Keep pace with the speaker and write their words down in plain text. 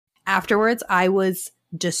afterwards, I was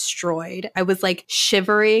destroyed. I was like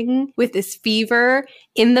shivering with this fever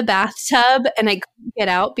in the bathtub, and I couldn't get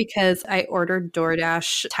out because I ordered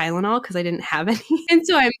DoorDash Tylenol because I didn't have any. And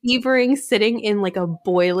so I'm fevering, sitting in like a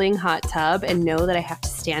boiling hot tub, and know that I have to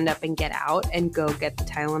stand up and get out and go get the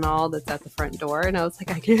Tylenol that's at the front door. And I was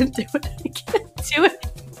like, I can't do it. I can't do it.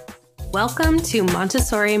 Welcome to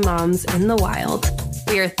Montessori Moms in the Wild.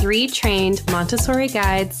 We are 3 trained Montessori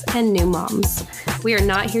guides and new moms. We are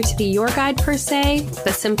not here to be your guide per se,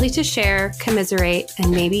 but simply to share, commiserate,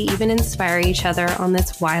 and maybe even inspire each other on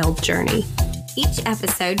this wild journey. Each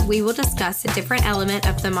episode, we will discuss a different element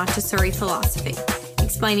of the Montessori philosophy,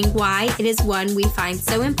 explaining why it is one we find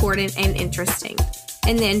so important and interesting,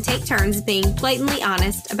 and then take turns being blatantly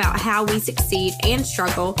honest about how we succeed and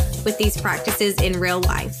struggle with these practices in real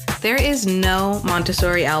life. There is no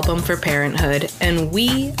Montessori album for parenthood, and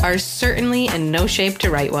we are certainly in no shape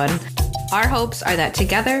to write one. Our hopes are that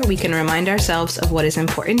together we can remind ourselves of what is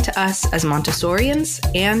important to us as Montessorians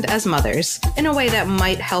and as mothers in a way that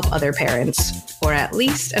might help other parents, or at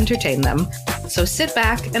least entertain them. So sit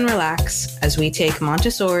back and relax as we take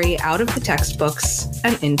Montessori out of the textbooks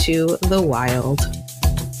and into the wild.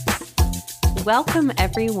 Welcome,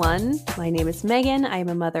 everyone. My name is Megan. I am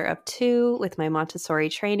a mother of 2 with my Montessori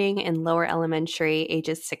training in lower elementary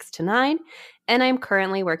ages 6 to 9, and I'm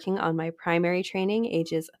currently working on my primary training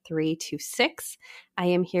ages 3 to 6. I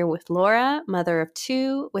am here with Laura, mother of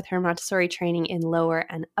 2, with her Montessori training in lower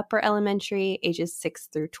and upper elementary ages 6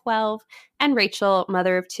 through 12, and Rachel,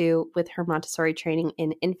 mother of 2, with her Montessori training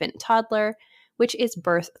in infant toddler, which is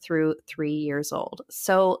birth through 3 years old.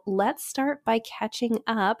 So let's start by catching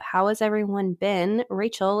up. How has everyone been?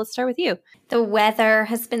 Rachel, let's start with you. The weather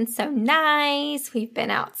has been so nice. We've been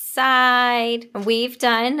outside. We've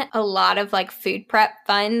done a lot of food prep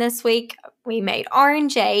fun this week. We made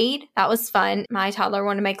orangeade. That was fun. My toddler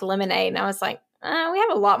wanted to make lemonade, and I was like, we have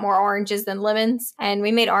a lot more oranges than lemons, and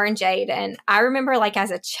we made orangeade. And I remember as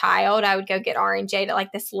a child, I would go get orangeade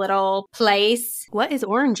at this little place. What is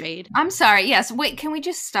orangeade? I'm sorry. Yes. Wait, can we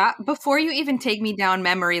just stop before you even take me down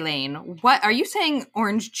memory lane? What are you saying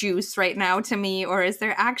orange juice right now to me, or is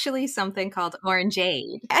there actually something called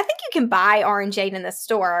orangeade? I think you can buy orangeade in the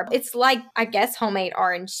store. It's I guess, homemade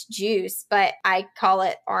orange juice, but I call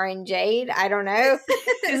it orangeade. I don't know.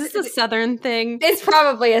 Is this a Southern thing? It's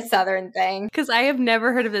probably a Southern thing. Because I have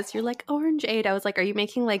never heard of this. You're like, orangeade. I was like, are you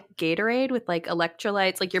making Gatorade with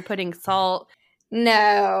electrolytes? You're putting salt?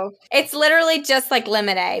 No, it's literally just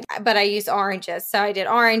lemonade, but I use oranges. So I did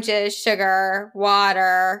oranges, sugar,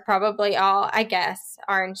 water, probably all, I guess,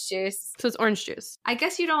 orange juice. So it's orange juice. I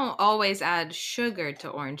guess you don't always add sugar to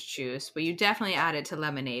orange juice, but you definitely add it to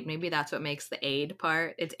lemonade. Maybe that's what makes the aid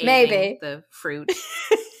part. It's aiding the fruit.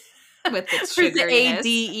 With its sugariness. Is it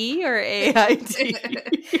ADE or AID?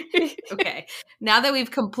 Okay. Now that we've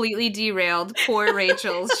completely derailed poor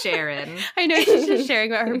Rachel's Sharon. I know, she's just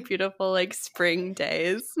sharing about her beautiful spring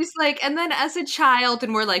days. She's and then as a child,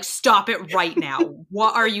 and we're stop it right now.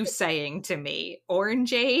 What are you saying to me?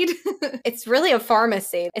 Orangeade? It's really a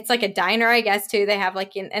pharmacy. It's a diner, I guess, too. They have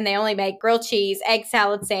and they only make grilled cheese, egg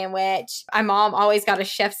salad sandwich. My mom always got a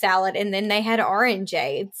chef salad, and then they had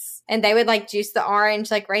orangeades. And they would juice the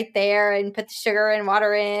orange right there and put the sugar and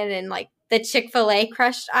water in, and the Chick-fil-A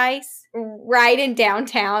crushed ice right in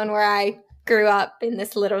downtown where I grew up, in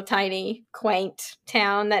this little tiny quaint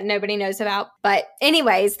town that nobody knows about. But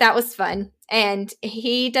anyways, that was fun. And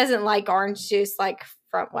he doesn't like orange juice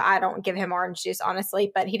I don't give him orange juice,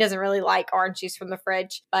 honestly, but he doesn't really like orange juice from the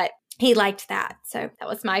fridge. But he liked that. So that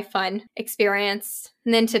was my fun experience.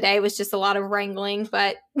 And then today was just a lot of wrangling,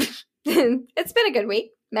 but it's been a good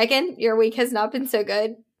week. Megan, your week has not been so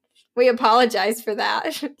good. We apologize for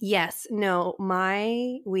that. Yes. No,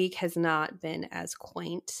 my week has not been as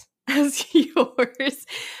quaint as yours.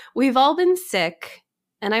 We've all been sick,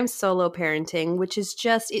 and I'm solo parenting, which is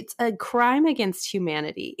it's a crime against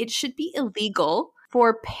humanity. It should be illegal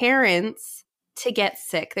for parents to get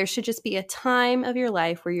sick. There should just be a time of your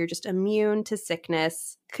life where you're just immune to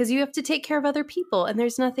sickness, because you have to take care of other people. And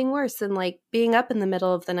there's nothing worse than being up in the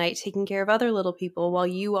middle of the night taking care of other little people while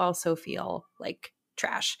you also feel like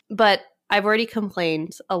trash. But I've already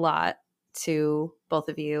complained a lot to both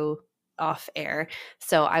of you off air,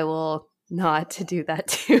 so I will not to do that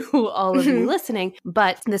to all of you listening.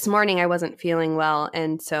 But this morning I wasn't feeling well,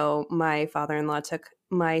 and so my father-in-law took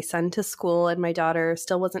my son to school, and my daughter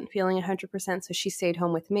still wasn't feeling 100%, so she stayed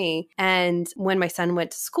home with me. And when my son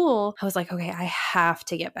went to school, I was like, okay, I have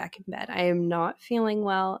to get back in bed. I am not feeling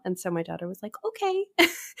well. And so my daughter was like, okay.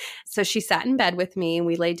 So she sat in bed with me and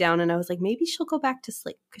we laid down, and I was like, maybe she'll go back to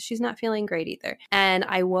sleep because she's not feeling great either. And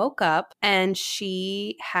I woke up and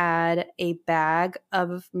she had a bag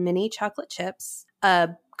of mini chocolate chips, a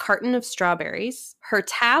carton of strawberries, her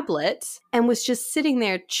tablet, and was just sitting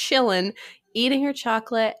there chilling, eating her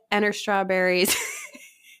chocolate and her strawberries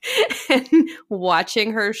and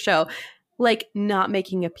watching her show, like not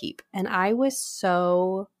making a peep. And I was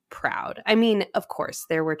so proud. I mean, of course,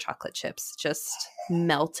 there were chocolate chips just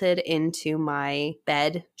melted into my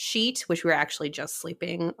bed sheet, which we were actually just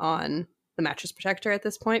sleeping on the mattress protector at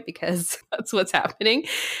this point because that's what's happening.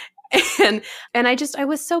 And I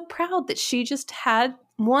was so proud that she just had,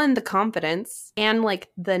 one, the confidence and like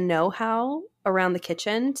the know-how around the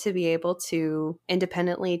kitchen to be able to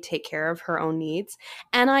independently take care of her own needs.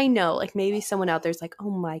 And I know like maybe someone out there's like,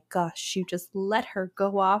 oh my gosh, you just let her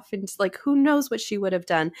go off and like who knows what she would have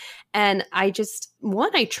done. And I just,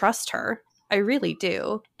 one, I trust her. I really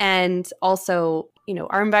do. And also, you know,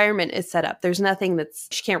 our environment is set up. There's nothing that's,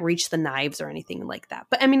 she can't reach the knives or anything like that.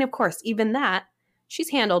 But I mean, of course, even that, she's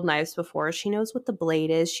handled knives before. She knows what the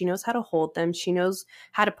blade is. She knows how to hold them. She knows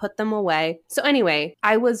how to put them away. So anyway,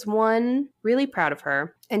 I was, one, really proud of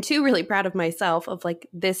her, and two, really proud of myself of like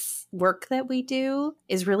this work that we do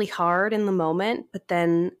is really hard in the moment, but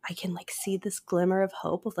then I can like see this glimmer of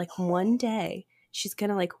hope of like one day she's going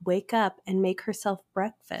to like wake up and make herself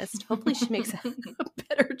breakfast. Hopefully she makes a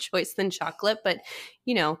better choice than chocolate, but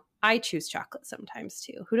you know, I choose chocolate sometimes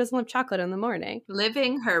too. Who doesn't love chocolate in the morning?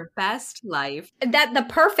 Living her best life. That the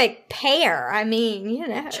perfect pair. I mean, you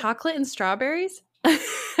know. Chocolate and strawberries?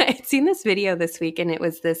 I'd seen this video this week, and it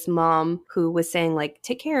was this mom who was saying, like,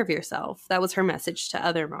 take care of yourself. That was her message to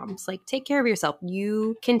other moms. Like, take care of yourself.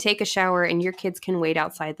 You can take a shower and your kids can wait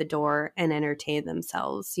outside the door and entertain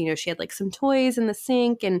themselves. You know, she had like some toys in the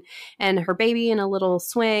sink and her baby in a little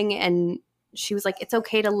swing, and she was like, it's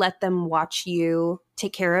okay to let them watch you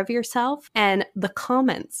take care of yourself. And the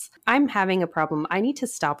comments, I'm having a problem. I need to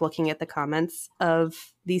stop looking at the comments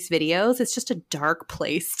of these videos. It's just a dark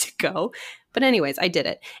place to go. But anyways, I did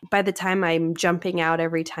it. By the time I'm jumping out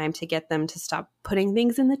every time to get them to stop putting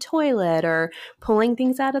things in the toilet or pulling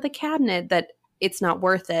things out of the cabinet, that it's not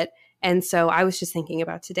worth it. And so I was just thinking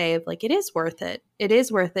about today of like, it is worth it. It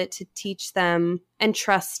is worth it to teach them and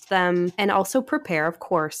trust them and also prepare, of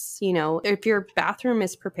course. You know, if your bathroom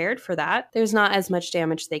is prepared for that, there's not as much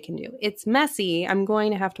damage they can do. It's messy. I'm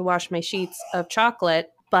going to have to wash my sheets of chocolate.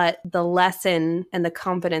 But the lesson and the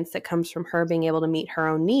confidence that comes from her being able to meet her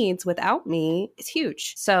own needs without me is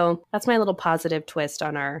huge. So that's my little positive twist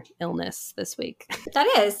on our illness this week.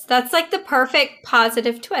 That's like the perfect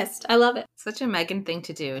positive twist. I love it. Such a Megan thing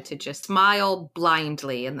to do, to just smile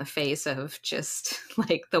blindly in the face of just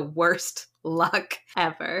like the worst luck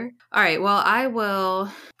ever. All right, well, I will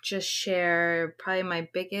just share probably my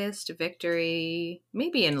biggest victory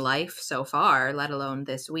maybe in life so far, let alone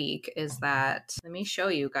this week, is that, let me show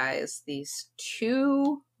you guys these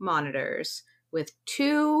two monitors with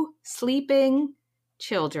two sleeping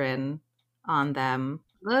children on them.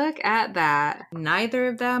 Look at that. Neither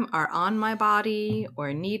of them are on my body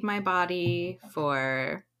or need my body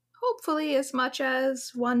for hopefully as much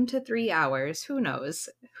as 1 to 3 hours. Who knows?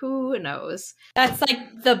 Who knows? That's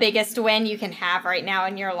like the biggest win you can have right now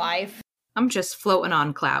in your life. I'm just floating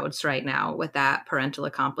on clouds right now with that parental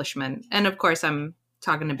accomplishment. And of course, I'm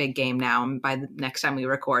talking a big game now. And by the next time we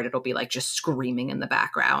record, it'll be like just screaming in the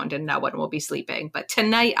background and no one will be sleeping. But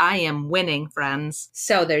tonight I am winning, friends.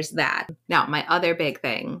 So there's that. Now, my other big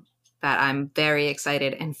thing that I'm very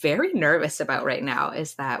excited and very nervous about right now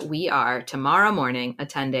is that we are tomorrow morning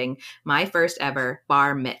attending my first ever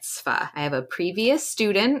bar mitzvah. I have a previous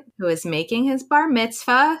student who is making his bar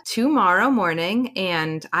mitzvah tomorrow morning,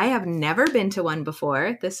 and I have never been to one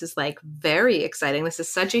before. This is like very exciting. This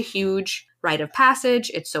is such a huge rite of passage.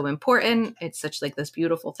 It's so important. It's such like this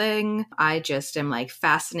beautiful thing. I just am like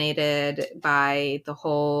fascinated by the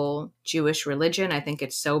whole Jewish religion. I think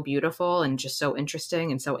it's so beautiful and just so interesting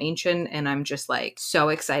and so ancient. And I'm just like so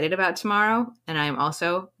excited about tomorrow. And I'm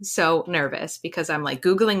also so nervous because I'm like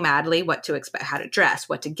Googling madly what to expect, how to dress,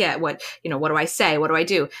 what to get, what do I say? What do I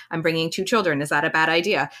do? I'm bringing 2 children. Is that a bad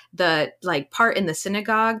idea? The like part in the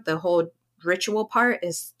synagogue, the whole ritual part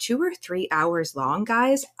is 2 or 3 hours long,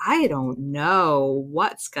 guys. I don't know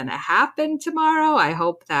what's gonna happen tomorrow. I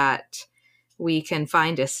hope that We can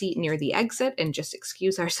find a seat near the exit and just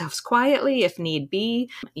excuse ourselves quietly if need be.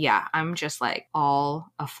 Yeah, I'm just like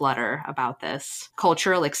all aflutter about this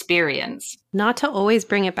cultural experience. Not to always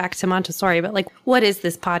bring it back to Montessori, but like, what is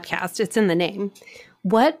this podcast? It's in the name.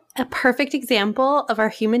 What a perfect example of our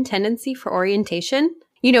human tendency for orientation.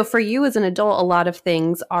 You know, for you as an adult, a lot of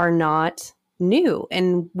things are not new,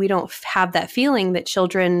 and we don't have that feeling that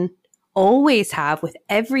children always have with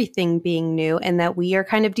everything being new, and that we are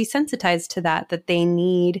kind of desensitized to that they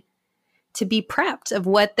need to be prepped of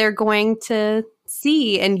what they're going to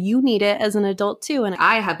see, and you need it as an adult too. And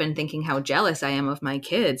I have been thinking how jealous I am of my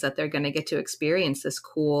kids that they're going to get to experience this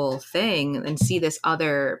cool thing and see this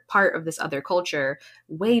other part of this other culture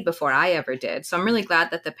way before I ever did. So I'm really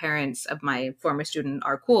glad that the parents of my former student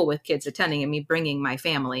are cool with kids attending and me bringing my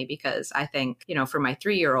family, because I think, you know, for my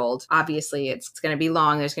 3-year-old, obviously it's going to be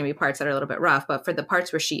long. There's going to be parts that are a little bit rough, but for the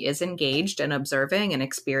parts where she is engaged and observing and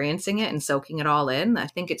experiencing it and soaking it all in, I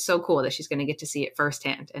think it's so cool that she's going to get to see it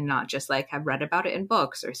firsthand and not just like have read about it in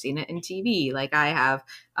books or seen it in TV like I have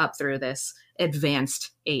up through this advanced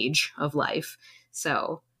age of life.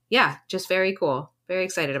 So yeah, just very cool. Very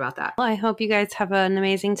excited about that. Well, I hope you guys have an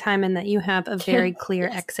amazing time and that you have a very clear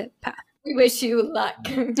exit path. We wish you luck.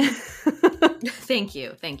 Thank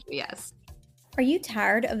you. Thank you. Yes. Are you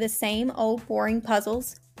tired of the same old boring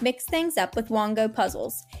puzzles? Mix things up with Wongo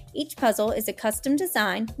puzzles. Each puzzle is a custom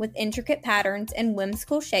design with intricate patterns and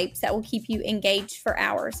whimsical shapes that will keep you engaged for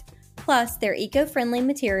hours. Plus, their eco-friendly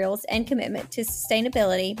materials and commitment to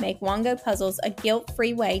sustainability make Wongo puzzles a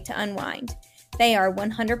guilt-free way to unwind. They are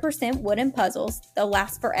 100% wooden puzzles. They'll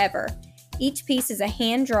last forever. Each piece is a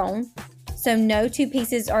hand-drawn, so no two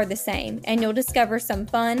pieces are the same, and you'll discover some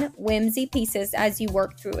fun, whimsy pieces as you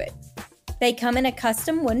work through it. They come in a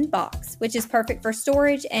custom wooden box, which is perfect for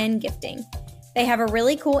storage and gifting. They have a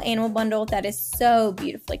really cool animal bundle that is so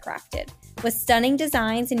beautifully crafted. With stunning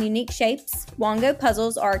designs and unique shapes, Wongo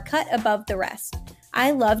puzzles are a cut above the rest. I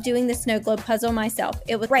love doing the snow globe puzzle myself.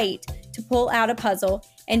 It was great to pull out a puzzle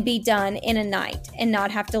and be done in a night and not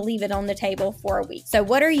have to leave it on the table for a week. So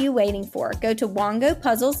what are you waiting for? Go to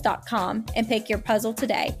wongopuzzles.com and pick your puzzle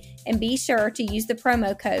today. And be sure to use the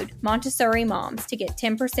promo code Montessori Moms to get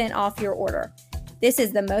 10% off your order. This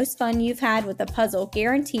is the most fun you've had with a puzzle,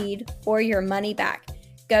 guaranteed, or your money back.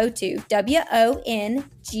 Go to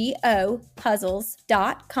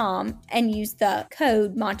wongopuzzles.com and use the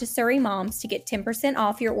code Montessori Moms to get 10%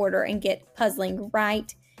 off your order and get puzzling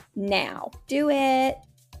right now. Do it!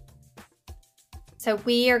 So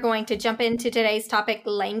we are going to jump into today's topic,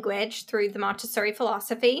 language, through the Montessori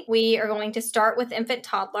philosophy. We are going to start with infant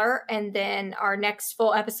toddler, and then our next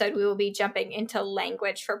full episode, we will be jumping into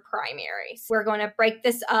language for primaries. We're going to break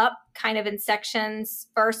this up kind of in sections.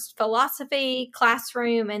 First, philosophy,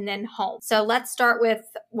 classroom, and then home. So let's start with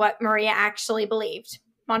what Maria actually believed.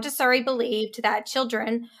 Montessori believed that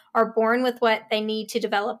children are born with what they need to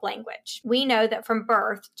develop language. We know that from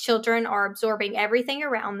birth, children are absorbing everything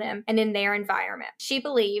around them and in their environment. She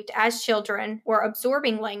believed as children were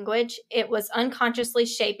absorbing language, it was unconsciously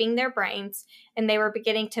shaping their brains, and they were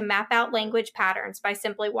beginning to map out language patterns by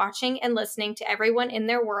simply watching and listening to everyone in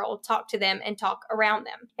their world talk to them and talk around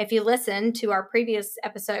them. If you listen to our previous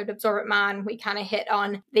episode, Absorbent Mind, we kind of hit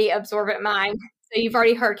on the absorbent mind. So you've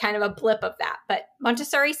already heard kind of a blip of that. But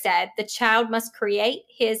Montessori said the child must create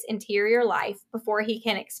his interior life before he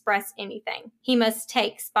can express anything. He must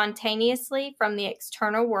take spontaneously from the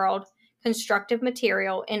external world constructive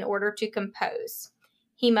material in order to compose.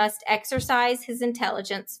 He must exercise his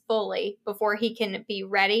intelligence fully before he can be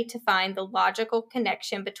ready to find the logical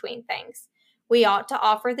connection between things. We ought to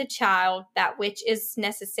offer the child that which is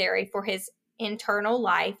necessary for his internal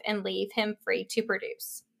life and leave him free to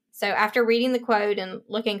produce. So after reading the quote and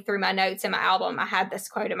looking through my notes in my album, I had this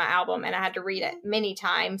quote in my album and I had to read it many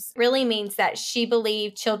times. It really means that she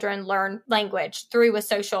believed children learn language through a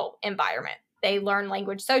social environment. They learn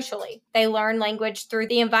language socially. They learn language through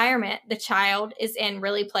the environment the child is in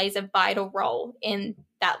really plays a vital role in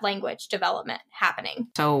that language development happening.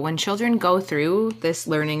 So when children go through this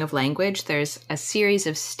learning of language, there's a series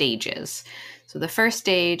of stages. So the first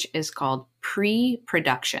stage is called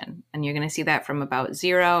pre-production, and you're going to see that from about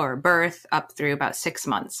 0 or birth up through about 6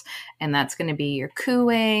 months. And that's going to be your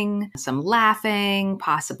cooing, some laughing,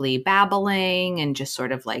 possibly babbling, and just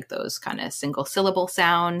sort of like those kind of single syllable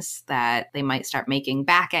sounds that they might start making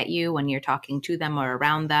back at you when you're talking to them or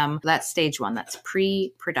around them. That's stage 1. That's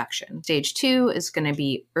pre-production. Stage 2 is going to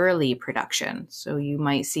be early production. So you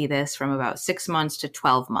might see this from about 6 months to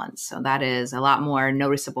 12 months. So that is a lot more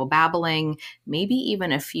noticeable babbling, maybe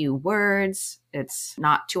even a few words, words. It's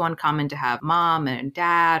not too uncommon to have mom and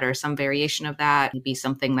dad or some variation of that. Maybe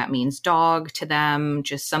something that means dog to them,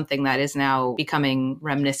 just something that is now becoming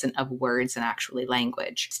reminiscent of words and actually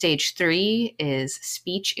language. Stage 3 is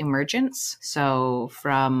speech emergence. So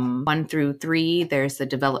from 1 through 3, there's the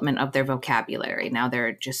development of their vocabulary. Now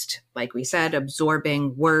they're just, like we said,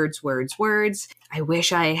 absorbing words. I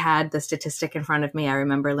wish I had the statistic in front of me. I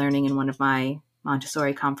remember learning in one of my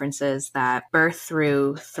Montessori conferences that birth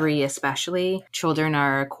through 3 especially, children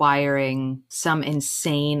are acquiring some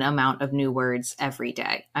insane amount of new words every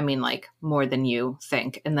day. I mean, like more than you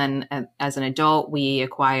think. And then as an adult, we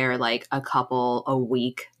acquire like a couple a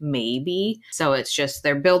week, maybe. So it's just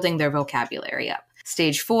they're building their vocabulary up.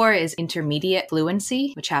 Stage 4 is intermediate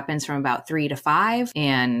fluency, which happens from about 3 to 5.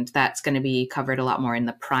 And that's going to be covered a lot more in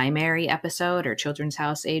the primary episode or Children's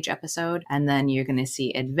House age episode. And then you're going to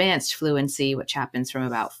see advanced fluency, which happens from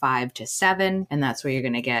about 5 to 7. And that's where you're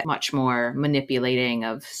going to get much more manipulating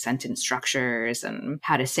of sentence structures and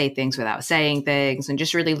how to say things without saying things and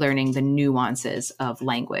just really learning the nuances of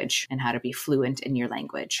language and how to be fluent in your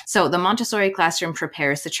language. So the Montessori classroom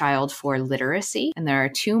prepares the child for literacy. And there are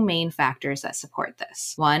 2 main factors that support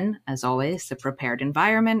this. 1, as always, the prepared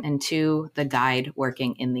environment, and 2, the guide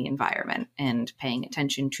working in the environment and paying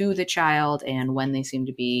attention to the child and when they seem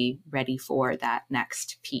to be ready for that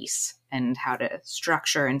next piece and how to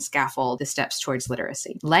structure and scaffold the steps towards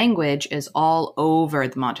literacy. Language is all over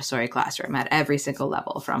the Montessori classroom at every single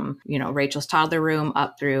level, from, Rachel's toddler room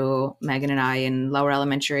up through Megan and I in lower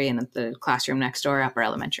elementary and the classroom next door, upper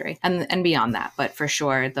elementary, and beyond that. But for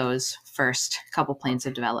sure, those first couple planes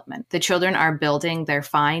of development. The children are building their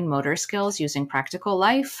fine motor skills using practical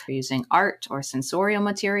life, using art or sensorial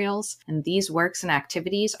materials, and these works and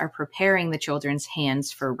activities are preparing the children's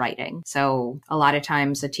hands for writing. So a lot of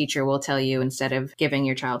times a teacher will tell you, instead of giving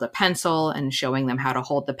your child a pencil and showing them how to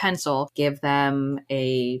hold the pencil, give them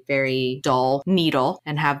a very dull needle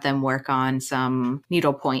and have them work on some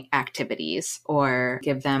needlepoint activities, or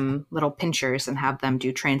give them little pinchers and have them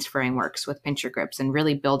do transferring works with pincher grips, and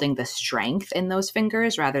really building the strength in those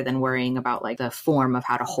fingers rather than worrying about like the form of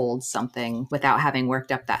how to hold something without having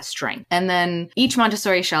worked up that strength. And then each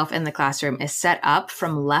Montessori shelf in the classroom is set up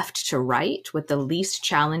from left to right with the least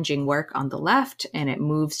challenging work on the left, and it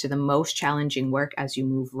moves to the most challenging work as you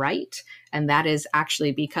move right. And that is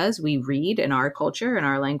actually because we read in our culture and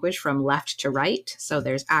our language from left to right. So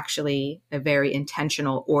there's actually a very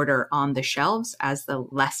intentional order on the shelves as the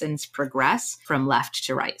lessons progress from left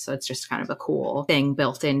to right. So it's just kind of a cool thing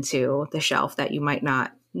built into the shelf that you might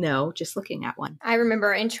not know just looking at one. I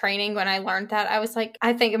remember in training when I learned that, I was like,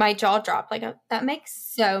 I think my jaw dropped. Like, that makes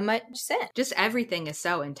so much sense. Just everything is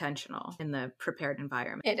so intentional in the prepared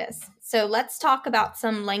environment. It is. So let's talk about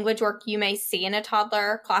some language work you may see in a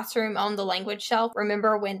toddler classroom on the language shelf.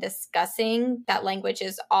 Remember, when discussing, that language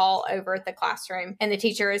is all over the classroom and the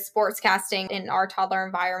teacher is sportscasting in our toddler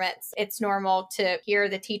environments. It's normal to hear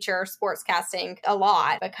the teacher sportscasting a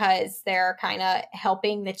lot because they're kind of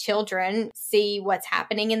helping the children see what's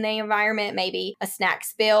happening in the environment. Maybe a snack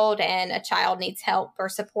spilled and a child needs help or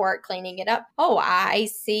support cleaning it up. Oh, I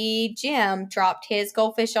see Jim dropped his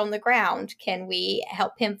goldfish on the ground. Can we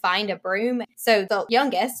help him find a broom? So the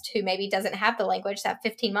youngest, who maybe doesn't have the language, that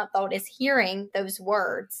 15-month-old, is hearing those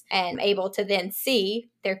words and able to then see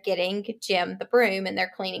they're getting Jim the broom and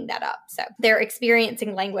they're cleaning that up. So they're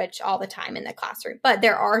experiencing language all the time in the classroom. But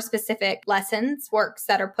there are specific lessons, works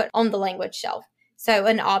that are put on the language shelf. So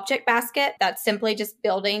an object basket, that's simply just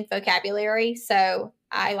building vocabulary. So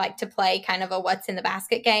I like to play kind of a what's in the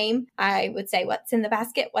basket game. I would say, what's in the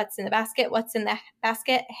basket? What's in the basket? What's in the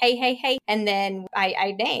basket? Hey, hey, hey. And then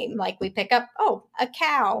I name, like we pick up, a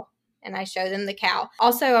cow. And I show them the cow.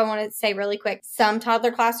 Also, I want to say really quick, some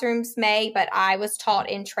toddler classrooms may, but I was taught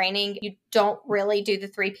in training, you don't really do the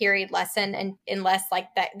 3-period lesson unless like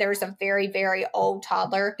that there's a very, very old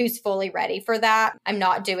toddler who's fully ready for that. I'm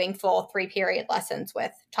not doing full 3-period lessons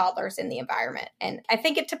with toddlers in the environment. And I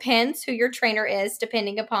think it depends who your trainer is,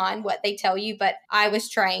 depending upon what they tell you. But I was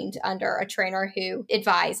trained under a trainer who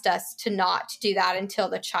advised us to not do that until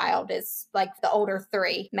the child is like the older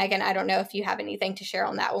 3. Megan, I don't know if you have anything to share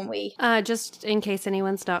on that when we... Just in case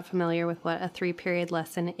anyone's not familiar with what a 3-period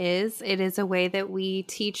lesson is, it is a way that we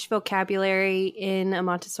teach vocabulary in a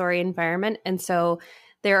Montessori environment. And so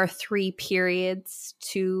there are 3 periods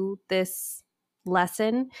to this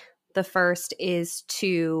lesson. The first is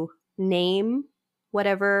to name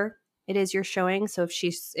whatever it is you're showing. So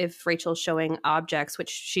if Rachel's showing objects, which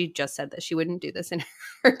she just said that she wouldn't do this in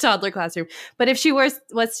her toddler classroom, but if she was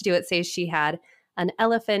to do it, say she had an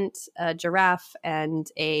elephant, a giraffe, and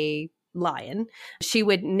a lion, she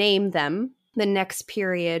would name them The next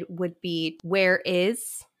period would be where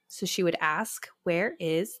is. So she would ask, where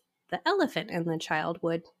is the elephant? And the child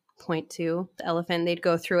would point to the elephant. They'd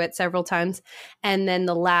go through it several times. And then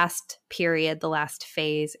the last period, the last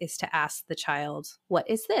phase is to ask the child, what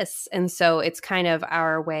is this? And so it's kind of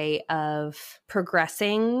our way of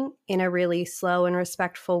progressing in a really slow and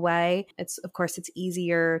respectful way. Of course, it's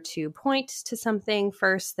easier to point to something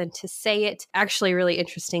first than to say it. Actually, really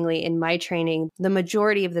interestingly, in my training, the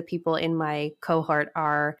majority of the people in my cohort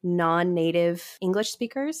are non-native English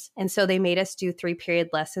speakers. And so they made us do 3-period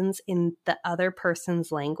lessons in the other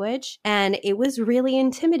person's language. And it was really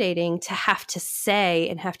intimidating to have to say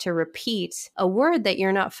and have to repeat a word that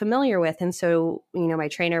you're not familiar with. And so, my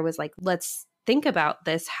trainer was like, let's think about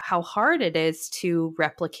this, how hard it is to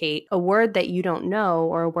replicate a word that you don't know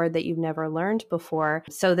or a word that you've never learned before.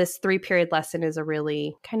 So this 3-period lesson is a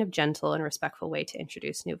really kind of gentle and respectful way to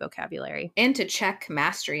introduce new vocabulary. And to check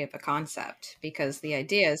mastery of a concept, because the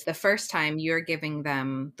idea is the first time you're giving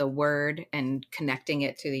them the word and connecting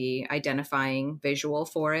it to the identifying visual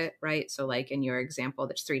for it, right? So like in your example,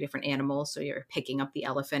 there's 3 different animals. So you're picking up the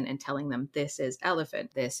elephant and telling them this is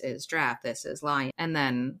elephant, this is giraffe, this is lion. And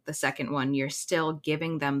then the second one, you're still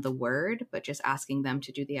giving them the word, but just asking them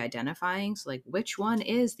to do the identifying. So like, which one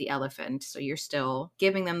is the elephant? So you're still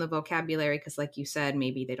giving them the vocabulary because like you said,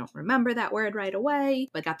 maybe they don't remember that word right away,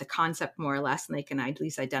 but got the concept more or less, and they can at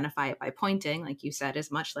least identify it by pointing, like you said,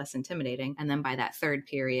 is much less intimidating. And then by that 3rd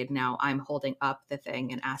period, now I'm holding up the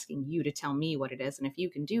thing and asking you to tell me what it is. And if you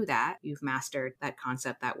can do that, you've mastered that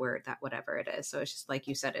concept, that word, that whatever it is. So it's just like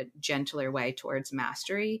you said, a gentler way towards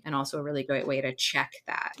mastery, and also a really great way to check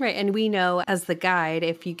that. Right. And we know as the guide,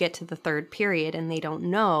 if you get to the 3rd period and they don't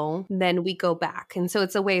know, then we go back. And so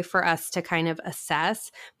it's a way for us to kind of assess.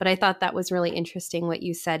 But I thought that was really interesting what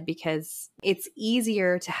you said, because it's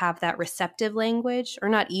easier to have that receptive language, or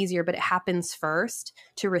not easier, but it happens first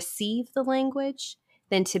to receive the language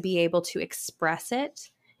than to be able to express it.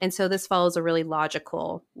 And so this follows a really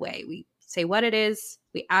logical way. We say what it is,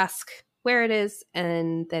 we ask where it is,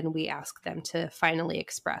 and then we ask them to finally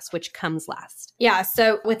express, which comes last. Yeah,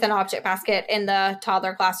 so with an object basket in the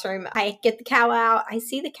toddler classroom, I get the cow out, I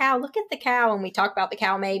see the cow, look at the cow, and we talk about the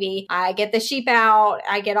cow maybe. I get the sheep out,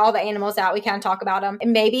 I get all the animals out, we kind of talk about them.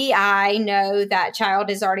 And maybe I know that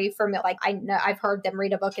child is already familiar, like I know I've heard them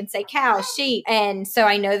read a book and say cow, sheep, and so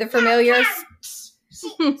I know the familiars.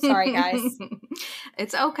 Sorry, guys.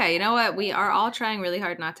 It's okay. You know what? We are all trying really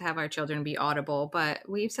hard not to have our children be audible, but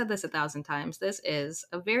we've said this 1,000 times. This is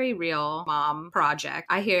a very real mom project.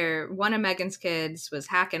 I hear one of Megan's kids was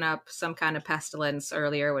hacking up some kind of pestilence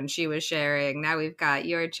earlier when she was sharing. Now we've got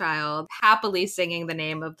your child happily singing the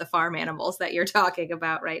name of the farm animals that you're talking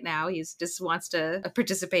about right now. He just wants to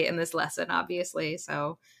participate in this lesson, obviously.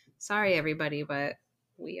 So sorry, everybody, but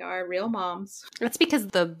we are real moms. That's because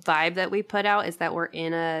the vibe that we put out is that we're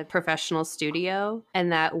in a professional studio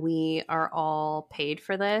and that we are all paid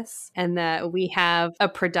for this and that we have a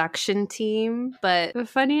production team. But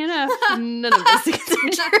funny enough, none of those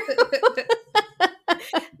things are true.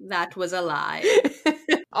 That was a lie.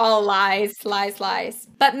 All lies, lies, lies.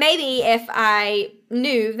 But maybe if I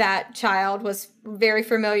knew that child was very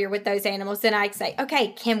familiar with those animals, then I'd say, okay,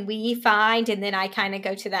 can we find? And then I kind of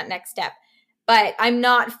go to that next step. But I'm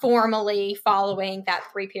not formally following that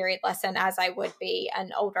 3-period lesson as I would be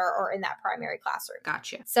an older or in that primary classroom.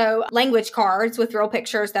 Gotcha. So language cards with real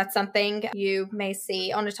pictures, that's something you may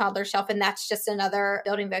see on a toddler shelf. And that's just another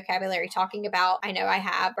building vocabulary talking about. I know I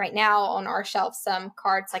have right now on our shelf some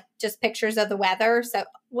cards like just pictures of the weather. So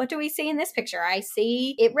what do we see in this picture? I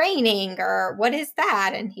see it raining, or what is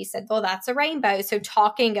that? And he said, well, that's a rainbow. So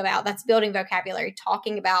talking about, that's building vocabulary,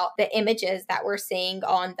 talking about the images that we're seeing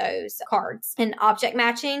on those cards. And object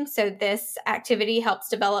matching. So this activity helps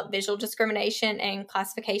develop visual discrimination and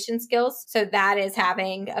classification skills. So that is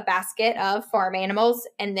having a basket of farm animals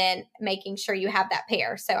and then making sure you have that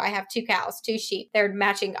pair. So I have 2 cows, 2 sheep. They're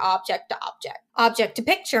matching object to object. Object to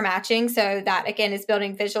picture matching. So that again is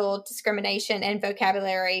building visual discrimination, and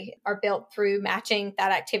vocabulary are built through matching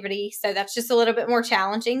that activity. So that's just a little bit more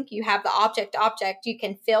challenging. You have the object to object, you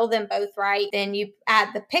can fill them both right. Then you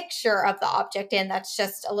add the picture of the object in. That's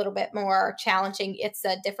just a little bit more challenging. It's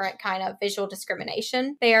a different kind of visual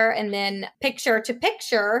discrimination there. And then picture to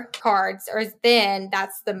picture cards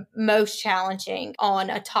that's the most challenging on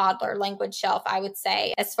a toddler language shelf, I would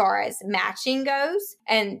say, as far as matching goes.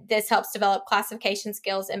 And this helps develop classification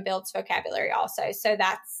skills and builds vocabulary also. So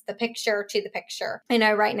that's the picture to the picture. I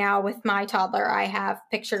know right now with my toddler, I have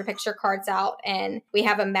picture to picture cards out, and we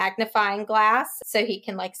have a magnifying glass so he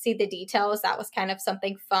can like see the details. That was kind of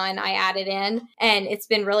something fun I added in, and it's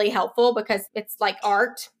been really helpful because it's like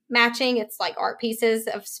art. matching. It's like art pieces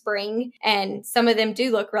of spring, and some of them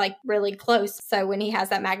do look like really close. So when he has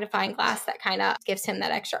that magnifying glass, that kind of gives him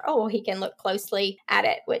that extra, oh, he can look closely at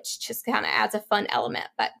it, which just kind of adds a fun element.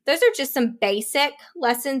 But those are just some basic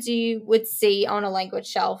lessons you would see on a language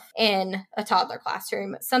shelf in a toddler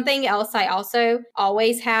classroom. Something else I also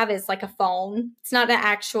always have is like a phone. It's not an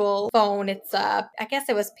actual phone. It's I guess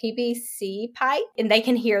it was PVC pipe, and they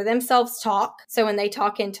can hear themselves talk. So when they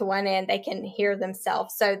talk into one end, they can hear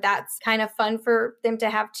themselves. So that's kind of fun for them to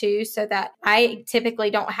have too. So that I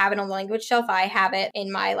typically don't have it on the language shelf. I have it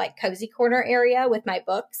in my like cozy corner area with my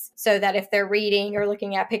books, so that if they're reading or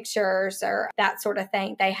looking at pictures or that sort of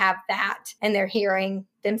thing, they have that and they're hearing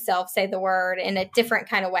themselves say the word in a different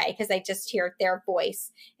kind of way because they just hear their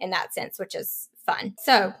voice in that sense, which is fun.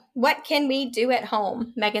 So what can we do at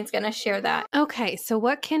home? Megan's going to share that. Okay, so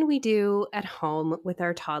what can we do at home with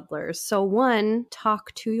our toddlers? So one,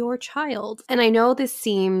 talk to your child. And I know this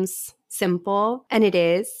seems simple, and it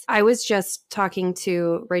is. I was just talking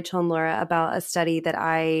to Rachel and Laura about a study that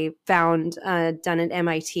I found done at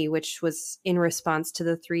MIT, which was in response to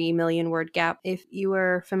the 3 million word gap. If you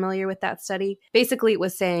were familiar with that study, basically it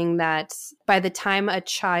was saying that by the time a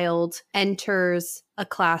child enters a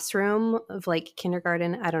classroom of like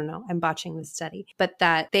kindergarten, I don't know, I'm botching the study, but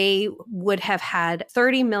that they would have had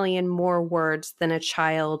 30 million more words than a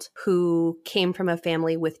child who came from a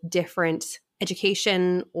family with different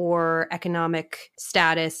education or economic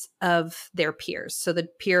status of their peers. So the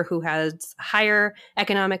peer who has higher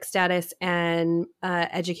economic status and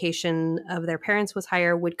education of their parents was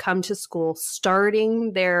higher would come to school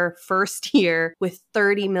starting their first year with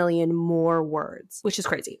 30 million more words, which is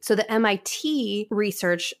crazy. So the MIT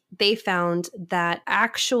research, they found that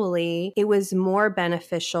actually it was more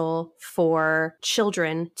beneficial for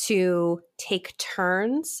children to take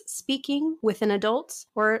turns speaking with an adult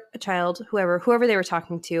or a child, whoever they were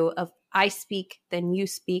talking to, of I speak, then you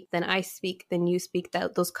speak, then I speak, then you speak,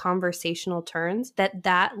 those conversational turns,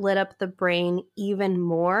 that lit up the brain even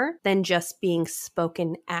more than just being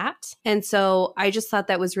spoken at. And so I just thought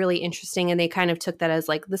that was really interesting. And they kind of took that as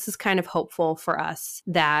like, this is kind of hopeful for us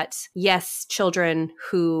that yes, children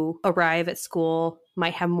who arrive at school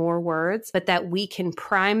might have more words, but that we can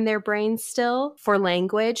prime their brains still for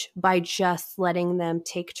language by just letting them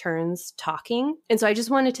take turns talking. And so I just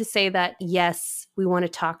wanted to say that, yes, we want to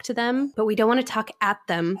talk to them, but we don't want to talk at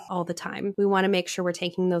them all the time. We want to make sure we're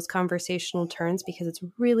taking those conversational turns because it's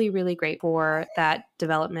really, really great for that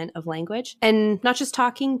development of language. And not just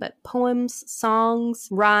talking, but poems, songs,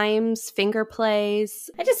 rhymes, finger plays.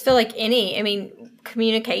 I just feel like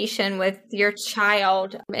communication with your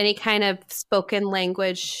child. Any kind of spoken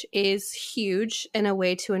language is huge and a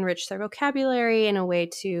way to enrich their vocabulary and a way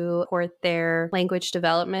to support their language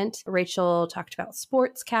development. Rachel talked about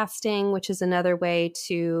sports casting, which is another way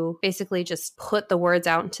to basically just put the words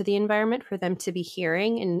out into the environment for them to be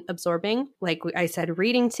hearing and absorbing. Like I said,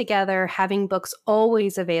 reading together, having books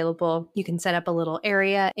always available. You can set up a little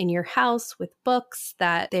area in your house with books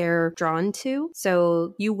that they're drawn to.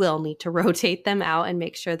 So you will need to rotate them out and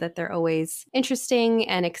make sure that they're always interesting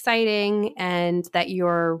and exciting and that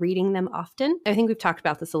you're reading them often. I think we've talked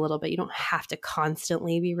about this a little bit. You don't have to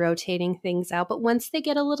constantly be rotating things out, but once they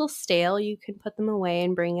get a little stale, you can put them away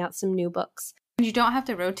and bring out some new books. You don't have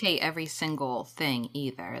to rotate every single thing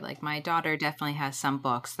either. Like my daughter definitely has some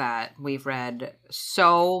books that we've read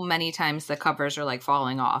so many times the covers are like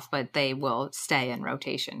falling off, but they will stay in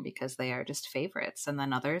rotation because they are just favorites. And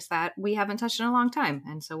then others that we haven't touched in a long time.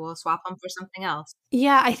 And so we'll swap them for something else.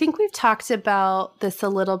 Yeah, I think we've talked about this a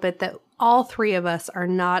little bit, that all three of us are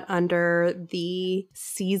not under the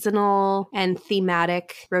seasonal and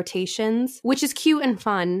thematic rotations, which is cute and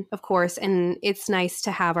fun, of course. And it's nice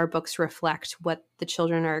to have our books reflect what the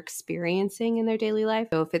children are experiencing in their daily life.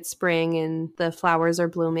 So if it's spring and the flowers are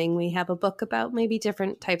blooming, we have a book about maybe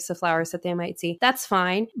different types of flowers that they might see. That's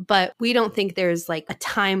fine. But we don't think there's like a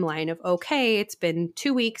timeline of, okay, it's been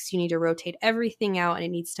 2 weeks, you need to rotate everything out and it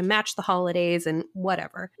needs to match the holidays and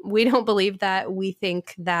whatever. We don't believe that. We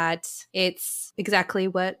think that it's exactly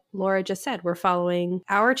what Laura just said. We're following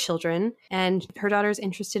our children, and her daughter's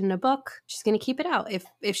interested in a book, she's going to keep it out.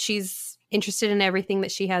 If she's interested in everything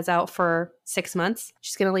that she has out for 6 months,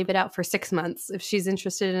 she's going to leave it out for 6 months. If she's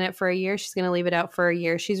interested in it for a year, she's going to leave it out for a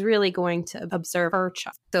year. She's really going to observe her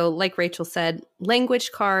child. So like Rachel said,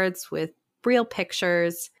 language cards with real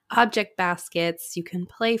pictures, object baskets, you can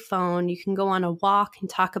play phone, you can go on a walk and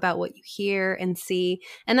talk about what you hear and see.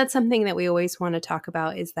 And that's something that we always want to talk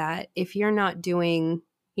about, is that if you're not doing,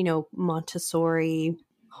 Montessori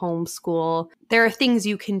homeschool, there are things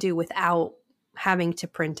you can do without having to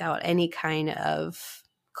print out any kind of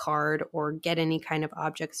card or get any kind of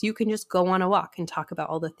objects. You can just go on a walk and talk about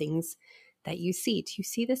all the things that you see. Do you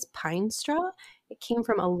see this pine straw? It came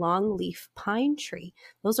from a longleaf pine tree.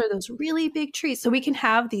 Those are those really big trees. So we can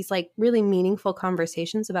have these like really meaningful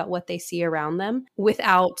conversations about what they see around them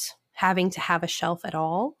without having to have a shelf at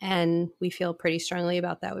all. And we feel pretty strongly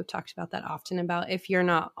about that. We've talked about that often, about if you're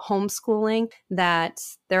not homeschooling, that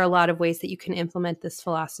there are a lot of ways that you can implement this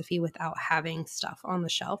philosophy without having stuff on the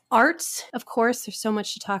shelf. Art, of course, there's so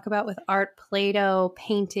much to talk about with art. Play-Doh,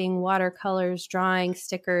 painting, watercolors, drawing,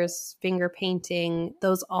 stickers, finger painting,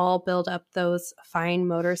 those all build up those fine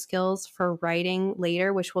motor skills for writing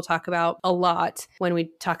later, which we'll talk about a lot when we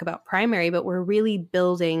talk about primary, but we're really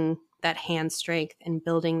building that hand strength and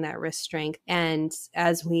building that wrist strength. And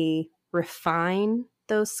as we refine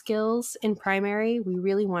those skills in primary, we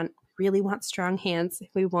really want strong hands.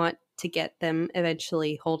 We want to get them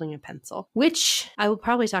eventually holding a pencil, which I will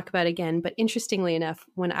probably talk about again. But interestingly enough,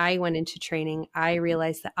 when I went into training, I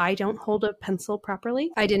realized that I don't hold a pencil properly.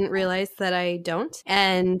 I didn't realize that I don't.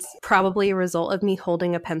 And probably a result of me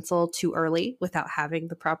holding a pencil too early without having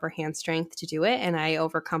the proper hand strength to do it. And I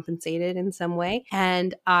overcompensated in some way.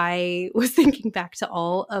 And I was thinking back to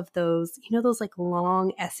all of those, those like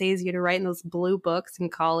long essays you had to write in those blue books in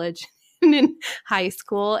college and in high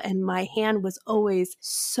school, and my hand was always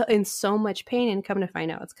in so much pain, and come to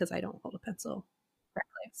find out it's because I don't hold a pencil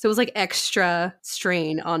correctly. So it was like extra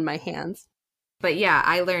strain on my hands. But yeah,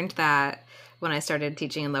 I learned that when I started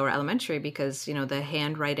teaching in lower elementary because, the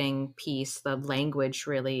handwriting piece, the language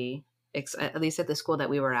really, at least at the school that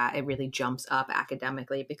we were at, it really jumps up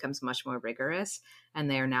academically. It becomes much more rigorous.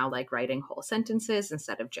 And they're now like writing whole sentences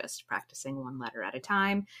instead of just practicing one letter at a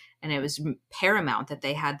time. And it was paramount that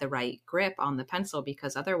they had the right grip on the pencil,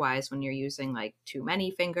 because otherwise when you're using like too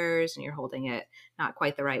many fingers and you're holding it not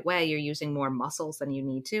quite the right way, you're using more muscles than you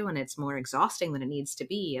need to. And it's more exhausting than it needs to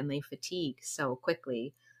be. And they fatigue so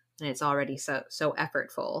quickly. And it's already so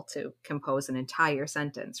effortful to compose an entire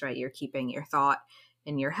sentence, right? You're keeping your thought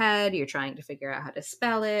in your head. You're trying to figure out how to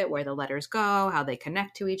spell it, where the letters go, how they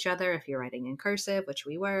connect to each other if you're writing in cursive, which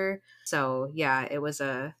we were. So yeah,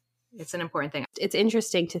 it's an important thing. It's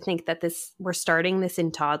interesting to think that we're starting this in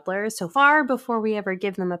toddlers. So far before we ever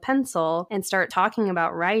give them a pencil and start talking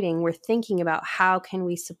about writing, we're thinking about how can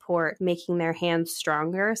we support making their hands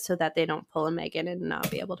stronger so that they don't pull a Megan and not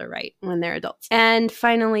be able to write when they're adults. And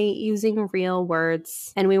finally, using real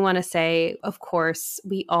words. And we want to say, of course,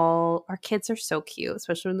 our kids are so cute,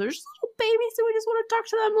 especially when they're just little babies, so we just want to talk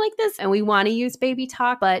to them like this. And we want to use baby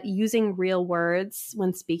talk, but using real words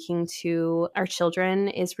when speaking to our children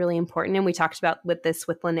is really important. And we talked about with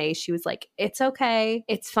Lene, she was like, it's okay,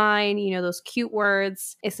 it's fine, those cute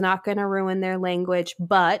words, it's not going to ruin their language,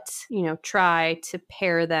 but try to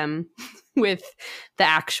pair them with the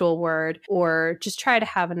actual word, or just try to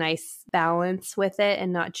have a nice balance with it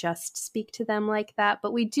and not just speak to them like that.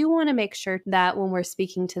 But we do want to make sure that when we're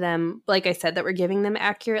speaking to them, like I said, that we're giving them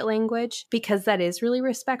accurate language, because that is really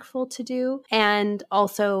respectful to do. And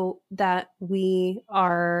also that we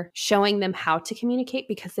are showing them how to communicate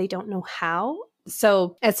because they don't know how.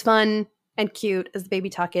 So as fun and cute as the baby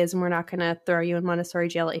talk is, and we're not going to throw you in Montessori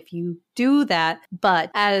jail if you do that, but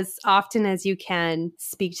as often as you can,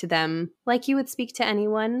 speak to them like you would speak to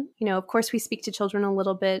anyone. Of course, we speak to children a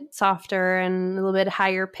little bit softer and a little bit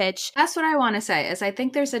higher pitch. That's what I want to say, is I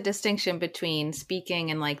think there's a distinction between speaking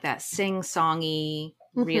in like that sing-songy,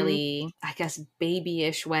 really, I guess,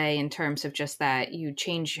 babyish way, in terms of just that you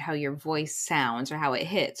change how your voice sounds or how it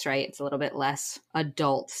hits, right? It's a little bit less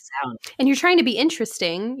adult sound. And you're trying to be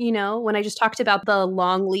interesting, when I just talked about the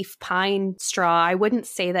longleaf pine straw, I wouldn't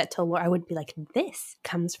say that to Laura. I would be like, this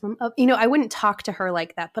comes from, I wouldn't talk to her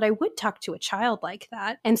like that, but I would talk to a child like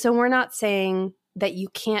that. And so we're not saying that you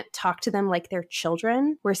can't talk to them like they're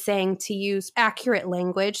children. We're saying to use accurate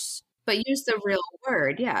language. But use the real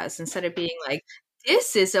word, yes, instead of being like,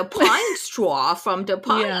 this is a pine straw from the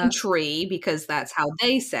pine tree, because that's how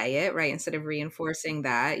they say it, right? Instead of reinforcing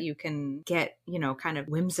that, you can get, kind of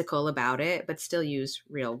whimsical about it, but still use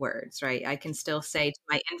real words, right? I can still say to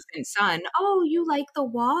my infant son, oh, you like the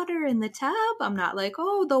water in the tub? I'm not like,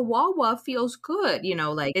 oh, the Wawa feels good.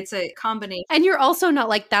 Like it's a combination. And you're also not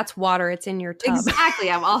like, that's water, it's in your tub.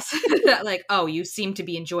 Exactly. I'm also like, oh, you seem to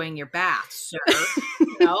be enjoying your bath, sir.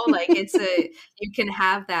 Like you can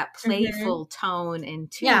have that playful tone tone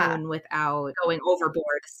and tune Yeah. without going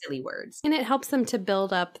overboard silly words. And it helps them to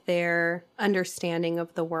build up their understanding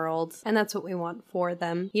of the world. And that's what we want for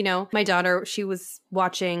them. You know, my daughter, she was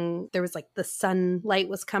watching, there was like the sunlight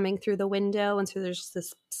was coming through the window. And so there's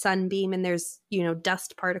this sunbeam and there's, you know,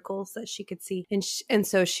 dust particles that she could see. And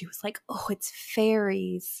so she was like, oh, it's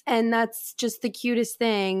fairies. And that's just the cutest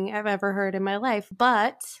thing I've ever heard in my life.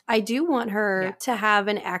 But I do want her to have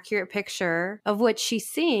an accurate picture of what she's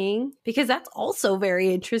seeing, because that's also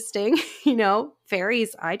very interesting. You know,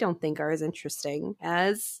 fairies, I don't think are as interesting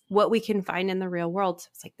as what we can find in the real world. So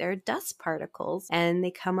it's like they're dust particles and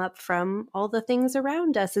they come up from all the things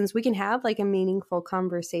around us. And so we can have like a meaningful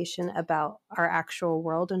conversation about our actual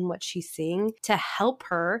world and what she's seeing to help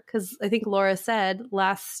her. Because I think Laura said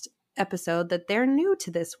last episode that they're new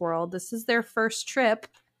to this world. This is their first trip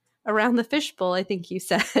around the fishbowl, I think you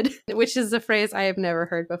said, which is a phrase I have never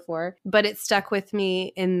heard before. But it stuck with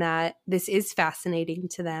me in that this is fascinating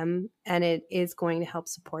to them and it is going to help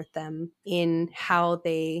support them in how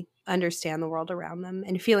they understand the world around them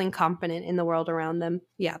and feeling confident in the world around them.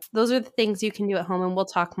 Yeah, those are the things you can do at home. And we'll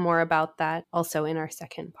talk more about that also in our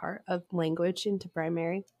second part of language into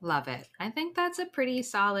primary. Love it. I think that's a pretty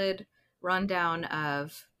solid rundown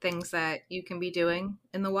of things that you can be doing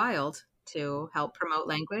in the wild to help promote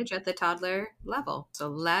language at the toddler level. So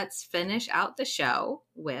let's finish out the show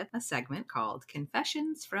with a segment called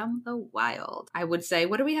Confessions from the Wild. I would say,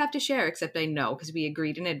 what do we have to share? Except I know because we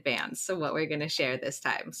agreed in advance. So what we're going to share this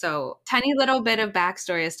time. So tiny little bit of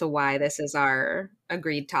backstory as to why this is our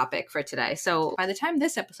agreed topic for today. So by the time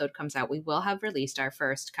this episode comes out, we will have released our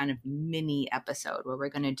first kind of mini episode where we're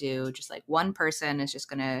going to do just like one person is just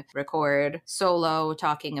going to record solo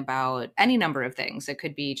talking about any number of things. It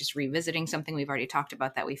could be just revisiting something we've already talked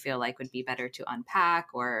about that we feel like would be better to unpack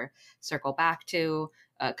or circle back to.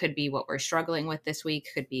 Could be what we're struggling with this week.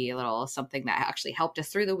 Could be a little something that actually helped us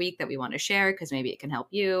through the week that we want to share because maybe it can help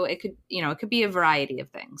you. It could, you know, it could be a variety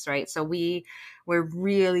of things, right? So we're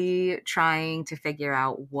really trying to figure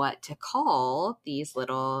out what to call these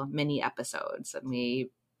little mini episodes. And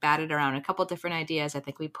we batted around a couple different ideas. I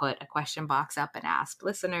think we put a question box up and asked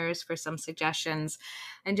listeners for some suggestions.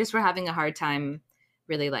 And just we're having a hard time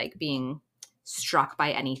really like being struck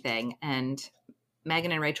by anything. And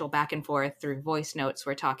Megan and Rachel back and forth through voice notes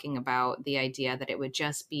were talking about the idea that it would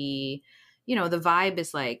just be, you know, the vibe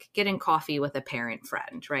is like getting coffee with a parent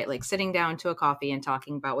friend, right? Like sitting down to a coffee and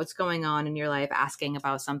talking about what's going on in your life, asking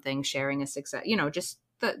about something, sharing a success, you know, just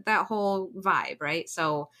that whole vibe, right?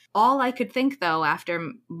 So all I could think though,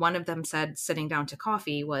 after one of them said sitting down to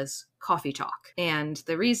coffee, was coffee talk. And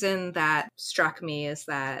the reason that struck me is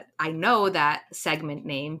that I know that segment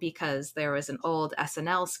name because there was an old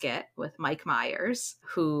SNL skit with Mike Myers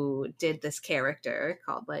who did this character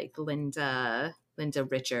called like Linda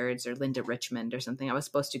Richards or Linda Richmond or something. I was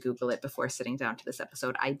supposed to Google it before sitting down to this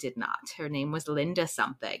episode. I did not. Her name was Linda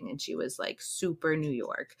something, and she was like super New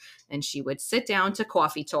York. And she would sit down to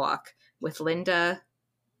coffee talk with Linda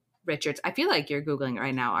Richards. I feel like you're Googling it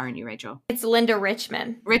right now, aren't you, Rachel? It's Linda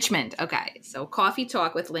Richmond. Richmond. Okay. So coffee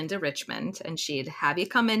talk with Linda Richmond, and she'd have you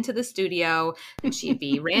come into the studio and she'd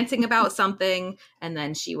be ranting about something. And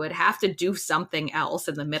then she would have to do something else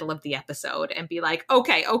in the middle of the episode and be like,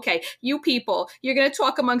 okay, you people, you're going to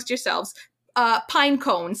talk amongst yourselves. Pine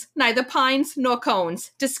cones, neither pines nor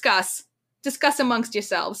cones. Discuss amongst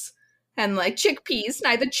yourselves. And like chickpeas,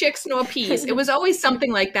 neither chicks nor peas. It was always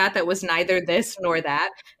something like that was neither this nor that.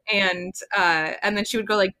 And then she would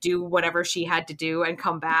go like do whatever she had to do and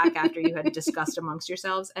come back after you had discussed amongst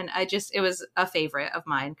yourselves. And it was a favorite of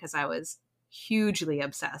mine because I was hugely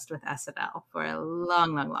obsessed with SNL for a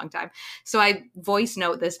long time. So I voice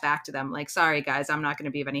note this back to them like, sorry guys, I'm not going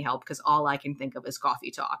to be of any help because all I can think of is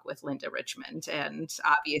coffee talk with Linda Richmond. And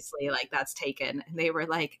obviously like that's taken. And they were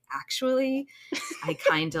like, actually, I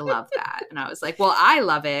kind of love that. And I was like, well, I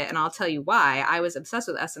love it. And I'll tell you why. I was obsessed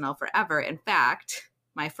with SNL forever. In fact,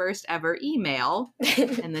 my first ever email.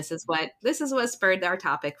 And this is what spurred our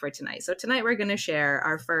topic for tonight. So tonight we're going to share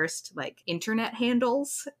our first like internet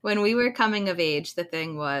handles. When we were coming of age, the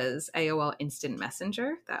thing was AOL Instant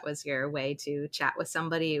Messenger. That was your way to chat with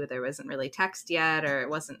somebody. There wasn't really text yet, or it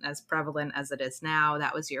wasn't as prevalent as it is now.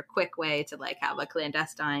 That was your quick way to like have a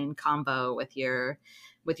clandestine combo with your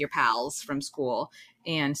pals from school.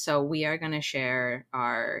 And so we are going to share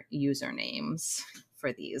our usernames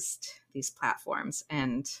for these platforms.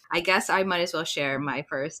 And I guess I might as well share my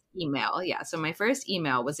first email. Yeah. So my first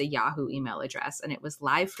email was a Yahoo email address and it was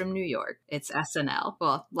live from New York. It's SNL.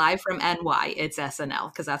 Well, live from NY. It's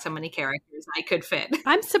SNL because that's how many characters I could fit.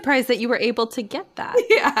 I'm surprised that you were able to get that.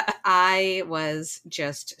 Yeah. I was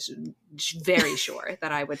just very sure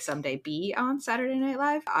that I would someday be on Saturday Night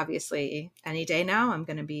Live. Obviously, any day now I'm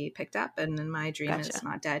going to be picked up, and then my dream is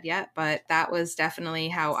not dead yet. But that was definitely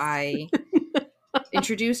how I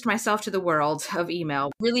introduced myself to the world of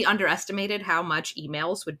email. Really underestimated how much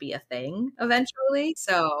emails would be a thing eventually.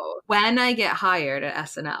 So when I get hired at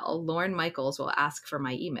SNL, Lorne Michaels will ask for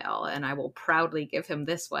my email, and I will proudly give him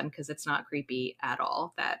this one because it's not creepy at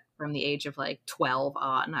all. That from the age of like 12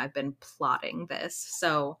 on, I've been plotting this.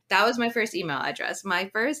 So that was my first email address. My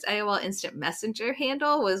first AOL Instant Messenger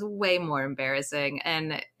handle was way more embarrassing.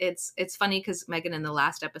 And it's funny because Megan, in the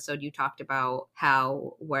last episode, you talked about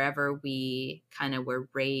how wherever we kind of were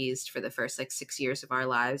raised for the first like 6 years of our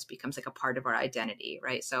lives becomes like a part of our identity,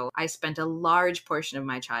 right? So I spent a large portion of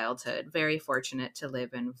my childhood very fortunate to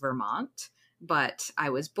live in Vermont. But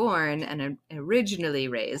I was born and originally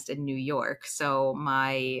raised in New York. So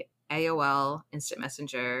my AOL Instant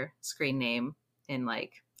Messenger screen name in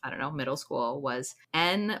like, I don't know, middle school was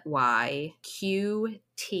NYQT.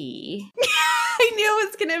 I knew it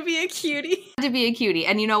was going to be a cutie. To be a cutie.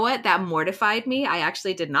 And you know what? That mortified me. I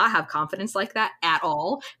actually did not have confidence like that at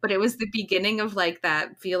all. But it was the beginning of like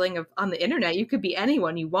that feeling of on the internet, you could be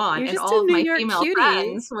anyone you want. And all of my female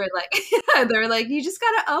friends were like, they were like, you just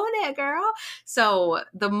got to own it, girl. So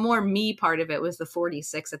the more me part of it was the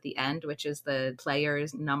 46 at the end, which is the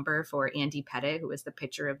player's number for Andy Pettitte, who was the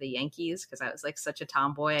pitcher of the Yankees, because I was like such a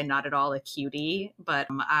tomboy and not at all a cutie. But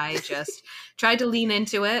I just tried to lean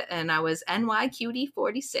into it, and I was NYQT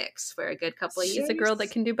 46 for a good couple of years. She's a girl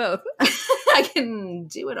that can do both. I can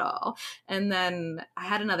do it all. And then I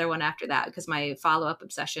had another one after that because my follow-up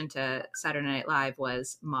obsession to Saturday Night Live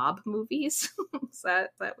was mob movies. Is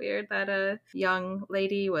that weird that a young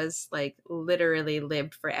lady was like literally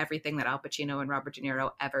lived for everything that Al Pacino and Robert De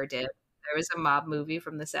Niro ever did? There was a mob movie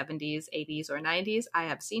from the 70s, 80s, or 90s. I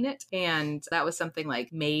have seen it. And that was something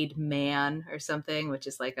like Made Man or something, which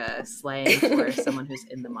is like a slang for someone who's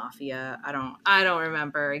in the mafia. I don't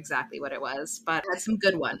remember exactly what it was, but I had some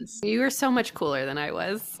good ones. You were so much cooler than I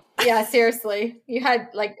was. Yeah, seriously. You had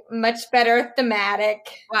like much better thematic.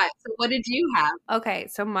 What? So what did you have? Okay,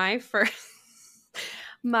 so my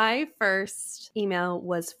first email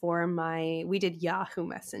was for we did Yahoo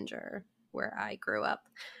Messenger where I grew up.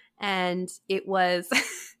 And it was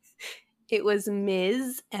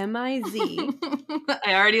Ms. M-I-Z.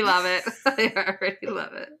 I already love it.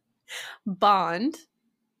 Bond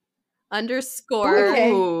 _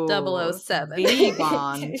 Okay. 007. The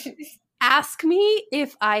Bond. Ask me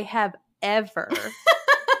if I have ever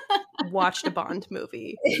watched a Bond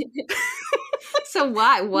movie. So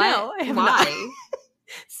why? What? No, I have why? not.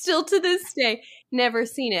 Still to this day, never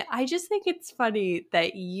seen it. I just think it's funny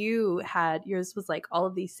that yours was like all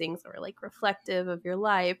of these things that were like reflective of your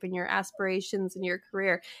life and your aspirations and your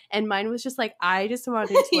career. And mine was just like, I just wanted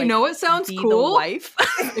to, like, you know what sounds be cool? the wife.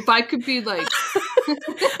 If I could be like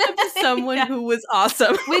someone who was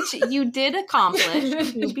awesome. Which you did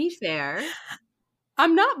accomplish, to be fair.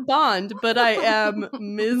 I'm not Bond, but I am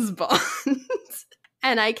Ms. Bond.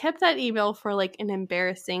 And I kept that email for like an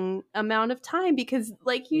embarrassing amount of time because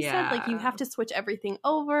like you said, like you have to switch everything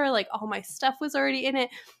over. Like all my stuff was already in it.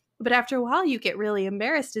 But after a while you get really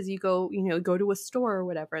embarrassed as you go to a store or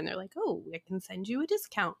whatever. And they're like, oh, I can send you a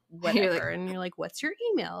discount, whatever. And you're like, what's your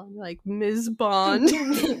email? And you're like, Ms. Bond,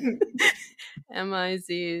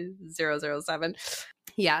 MIZ007.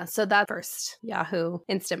 Yeah, so that first Yahoo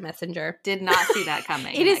Instant Messenger. Did not see that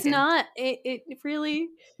coming. It is not. It really.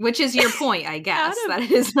 Which is your point, I guess. That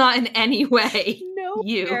it is not in any way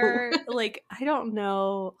you. Like, I don't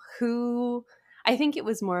know who. I think it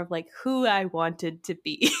was more of like who I wanted to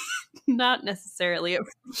be. Not necessarily.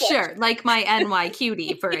 Sure, like my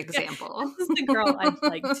NYQT, for example. This is the girl I'd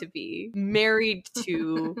like to be. Married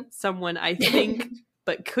to someone I think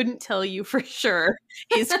but couldn't tell you for sure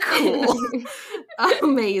is cool.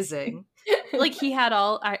 Amazing. Like he had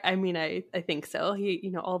all, I mean, I think so.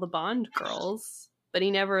 He, all the Bond girls, but he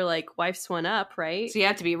never like wifes one up, right? So you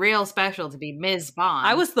have to be real special to be Ms. Bond.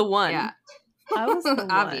 I was the one. Yeah. I was the one.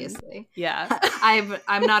 Obviously. Yeah.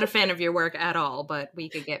 I'm not a fan of your work at all, but we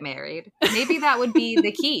could get married. Maybe that would be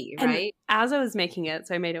the key, right? And as I was making it,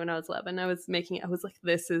 so I made it when I was 11. I was like,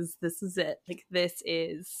 this is it. Like this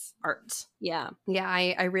is art. Yeah. Yeah.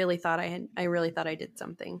 I really thought I did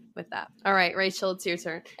something with that. All right, Rachel, it's your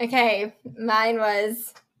turn. Okay. Mine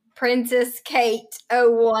was Princess Kate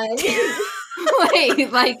 01.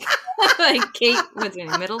 Wait, like Kate, what's her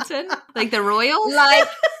name, Middleton? Like the Royals? Like,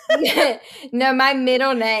 no, my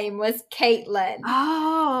middle name was Caitlin.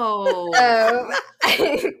 Oh. So,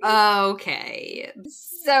 okay.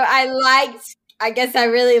 So I I guess I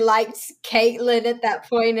really liked Caitlin at that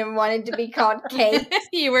point and wanted to be called Kate.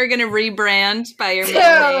 You were going to rebrand by your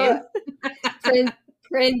middle name.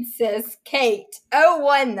 Princess Kate.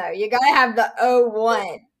 01, though. You got to have the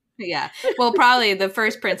 01. Yeah. Well, probably the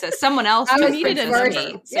first princess. Someone else took Princess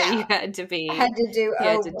Kate. So you had to be. I had to do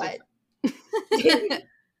 01.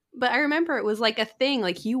 But I remember it was like a thing.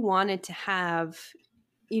 Like you wanted to have,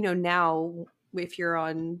 now if you're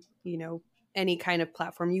on, any kind of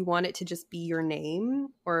platform, you want it to just be your name,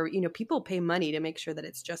 or people pay money to make sure that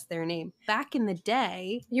it's just their name. Back in the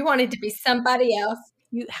day, you wanted to be somebody else.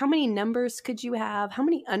 How many numbers could you have? How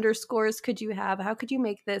many underscores could you have? How could you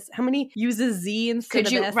make this? How many use a Z instead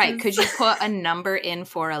of S's? Right. Could you put a number in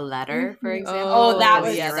for a letter, for example? Oh, that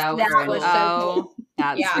was so cool.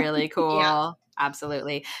 That's really cool. Yeah.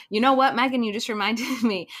 Absolutely. You know what, Megan, you just reminded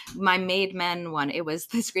me, my Made Men one,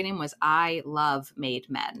 the screen name was I Love Made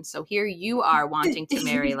Men. So here you are wanting to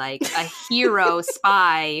marry like a hero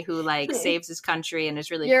spy who like saves his country and is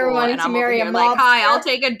really cool. And I'm over here like, hi, I'll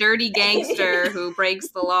take a dirty gangster who breaks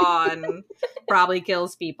the law and probably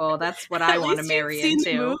kills people. That's what I want to marry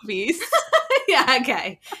into. Movies. Yeah,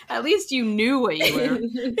 okay. At least you knew what you were.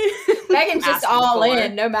 Megan's just all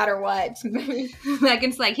in, no matter what.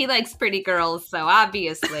 Megan's like, he likes pretty girls, so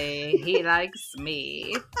obviously he likes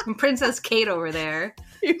me. And Princess Kate over there.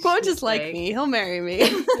 He won't just like me. He'll marry me.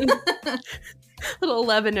 Little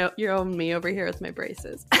 11-year-old me over here with my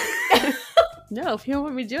braces. No, if you don't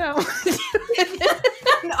want me to do it, I want to do it.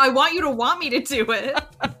 I want you to want me to do it.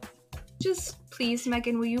 Just please,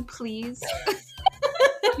 Megan, will you please?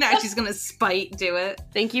 Now she's gonna spite do it.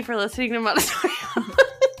 Thank you for listening to Montessori.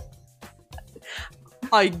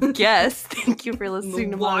 I guess. Thank you for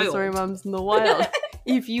listening to Montessori Moms in the Wild.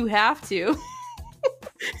 If you have to.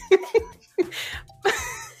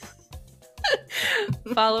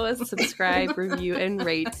 Follow us, subscribe, review, and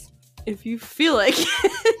rate if you feel like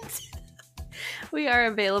it. We are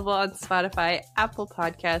available on Spotify, Apple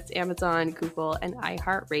Podcasts, Amazon, Google, and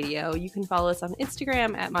iHeartRadio. You can follow us on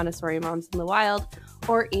Instagram at Montessori Moms in the Wild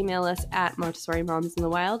or email us at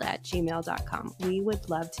montessorimomsinthewild@gmail.com. We would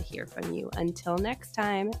love to hear from you. Until next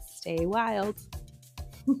time, stay wild.